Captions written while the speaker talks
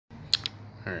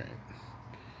Alright,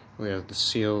 we have the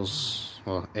seals,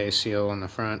 well, a seal on the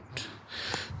front,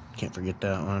 can't forget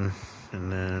that one,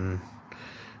 and then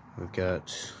we've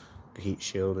got the heat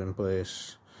shield in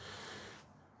place.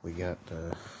 We got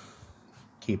the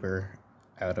keeper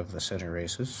out of the center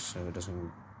races so it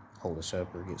doesn't hold us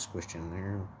up or get squished in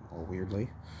there all weirdly.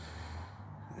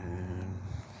 And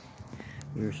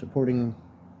we're supporting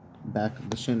the back of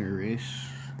the center race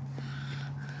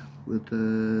with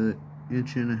a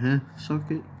 1.5"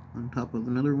 socket on top of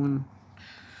another one.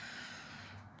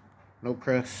 No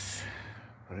press.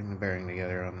 Putting the bearing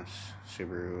together on this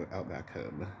Subaru Outback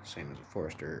hub, same as a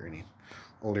Forester or any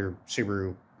older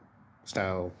Subaru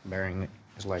style bearing that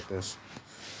is like this.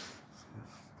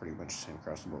 Pretty much the same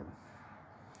across the board.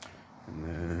 And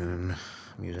then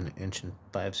I'm using an 1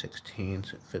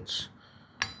 5/16. It fits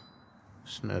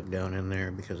snug down in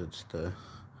there because it's the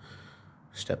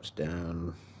steps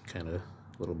down kind of a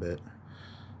little bit.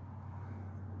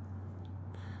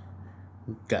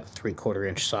 Got 3/4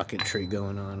 inch socketry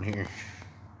going on here.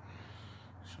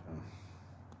 So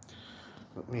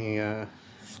let me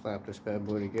slap this bad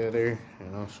boy together,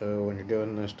 and also when you're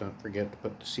doing this, don't forget to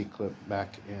put the C-clip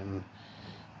back in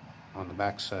on the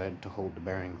back side to hold the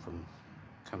bearing from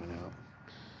coming out.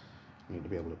 You need to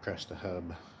be able to press the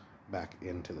hub back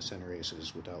into the center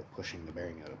races without pushing the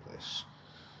bearing out of place.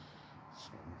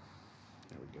 So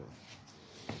there we go.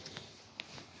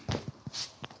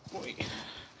 Boy.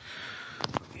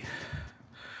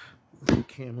 The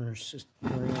camera system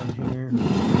around here.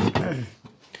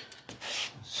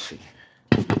 Let's see.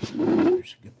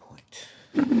 There's a good point.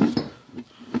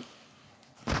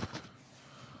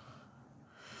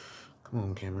 Come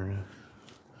on, camera.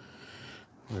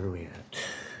 Where are we at?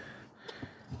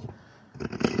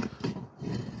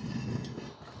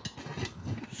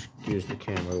 Excuse the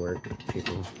camera work,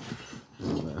 people.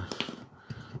 I'm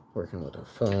working with a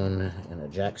phone and a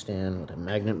jack stand with a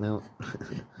magnet mount.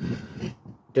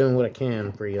 Doing what I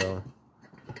can for y'all.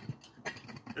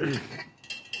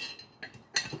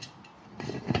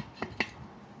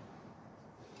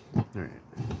 Alright.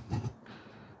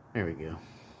 There we go.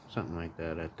 Something like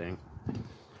that, I think.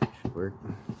 Should work.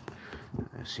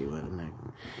 I see why the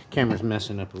camera's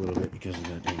messing up a little bit because of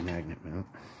that dang magnet mount.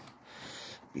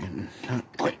 Being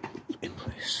not quite in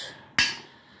place.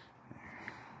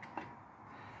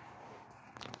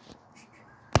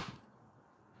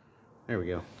 There we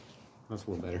go. That's a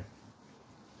little better.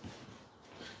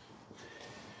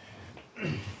 I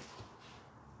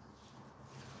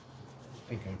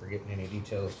think I'm forgetting any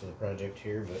details to the project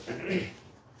here, but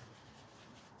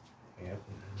yep.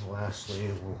 And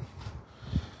lastly, we'll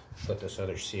put this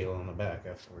other seal on the back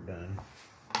after we're done.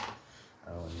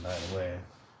 Oh, and by the way,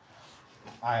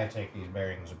 I take these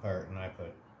bearings apart and I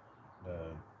put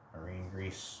the marine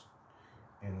grease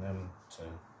in them to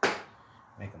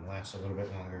make them last a little bit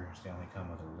longer. They only come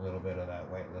with a little bit of that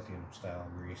white lithium style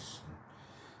grease. And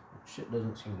shit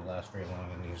doesn't seem to last very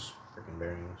long in these freaking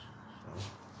bearings. So let's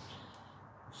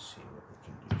see what we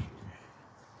can do here.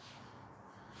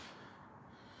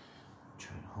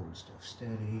 Try to hold stuff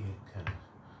steady and kind of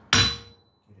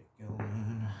get it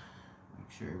going.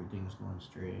 Make sure everything's going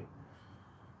straight.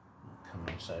 Not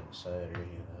coming side to side or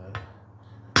any of that.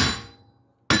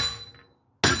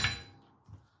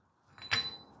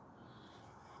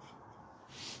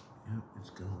 Yep, it's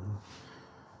going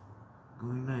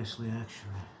nicely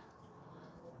actually.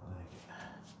 I like it.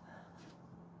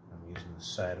 I'm using the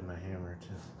side of my hammer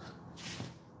to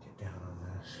get down on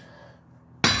this.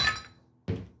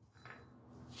 Yeah,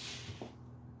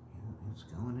 it's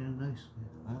going in nicely.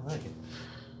 I like it.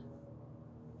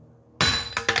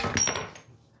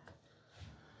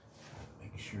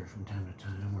 Making sure from time to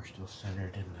time we're still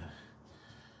centered in the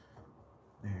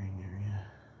bearing area.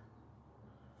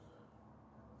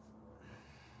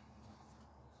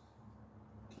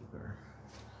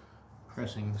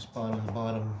 Pressing the spot on the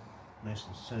bottom nice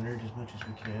and centered as much as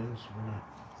we can so we're not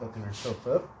fucking ourselves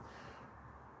up.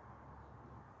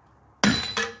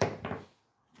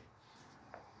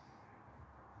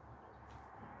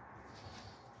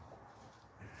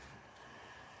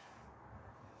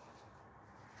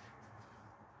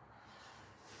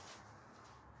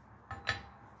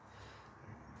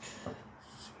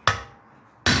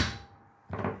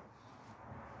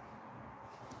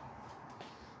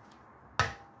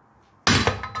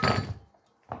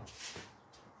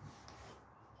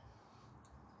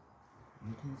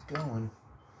 It's going.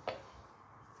 I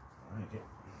like it.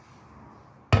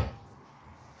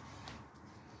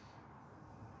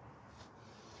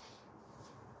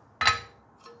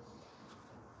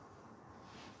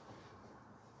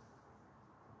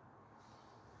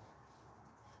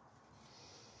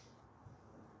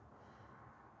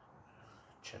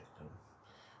 check the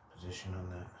position on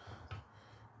that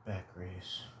back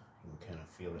race. You can kind of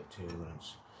feel it too when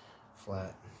it's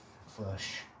flat,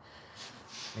 flush.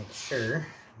 Make sure,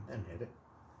 then hit it.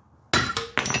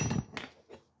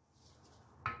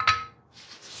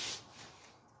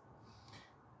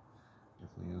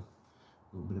 Definitely a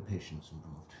little bit of patience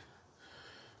involved.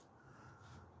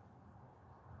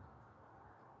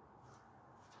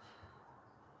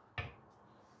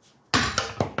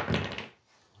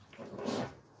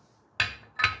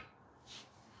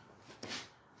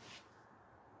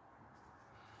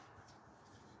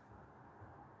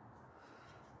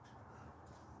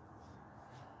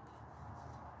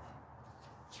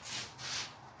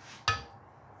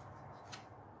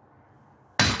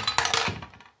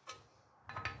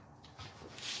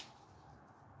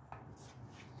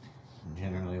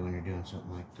 Generally, when you're doing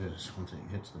something like this, once it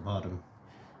hits the bottom,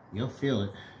 you'll feel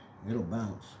it. It'll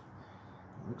bounce.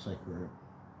 It looks like we're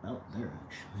about there,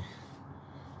 actually.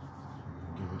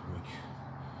 Give it like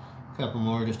a couple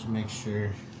more just to make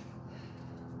sure.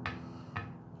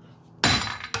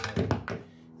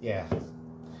 Yeah,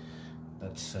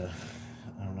 that's, I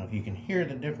don't know if you can hear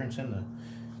the difference in the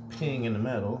ping in the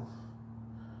metal,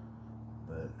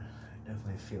 but it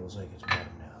definitely feels like it's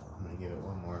bottomed out. I'm going to give it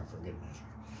one more for good measure.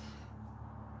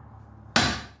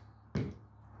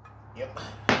 Yep.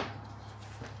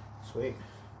 Sweet.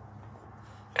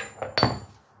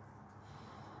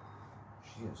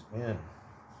 She is in.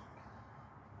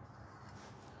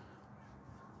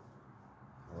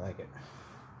 I like it.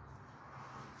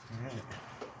 Alright.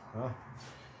 Well,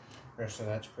 the rest of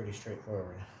that's pretty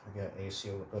straightforward. I got a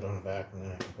seal to put on the back and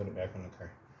then I can put it back on the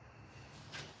car.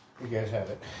 You guys have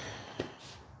it.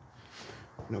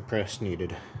 No press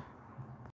needed.